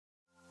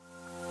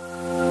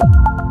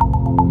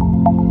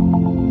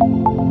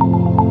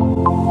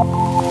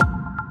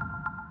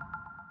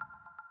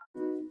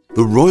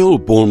The Royal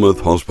Bournemouth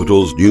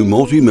Hospital's new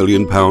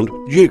multi-million-pound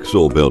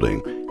jigsaw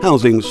building,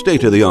 housing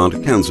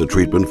state-of-the-art cancer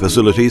treatment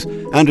facilities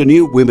and a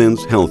new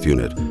women's health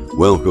unit,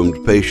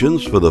 welcomed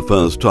patients for the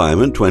first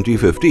time in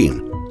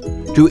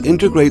 2015. To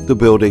integrate the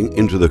building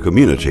into the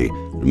community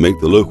and make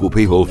the local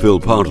people feel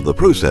part of the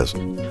process,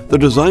 the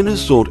designers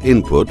sought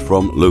input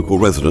from local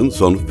residents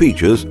on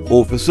features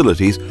or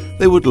facilities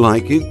they would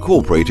like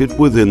incorporated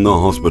within the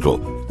hospital.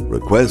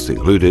 Requests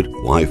included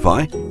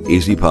Wi-Fi,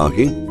 easy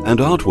parking and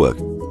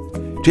artwork.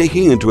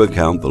 Taking into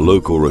account the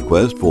local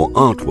request for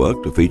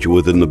artwork to feature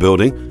within the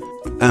building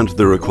and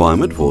the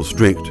requirement for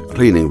strict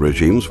cleaning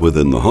regimes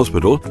within the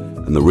hospital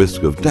and the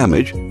risk of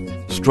damage,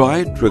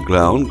 Stride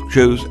Triclown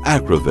chose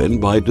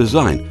Acrovin by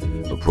Design,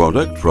 a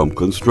product from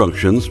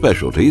Construction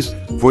Specialties,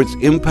 for its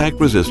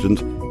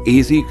impact-resistant,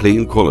 easy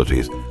clean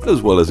qualities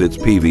as well as its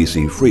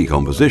PVC-free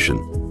composition.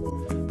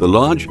 The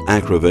large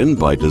Acrovin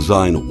by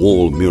Design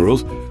wall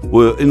murals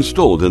were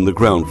installed in the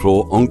ground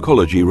floor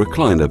oncology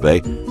recliner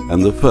bay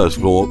and the first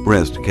floor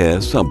breast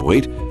care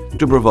subweight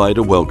to provide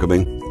a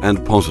welcoming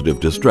and positive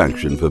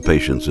distraction for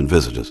patients and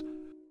visitors.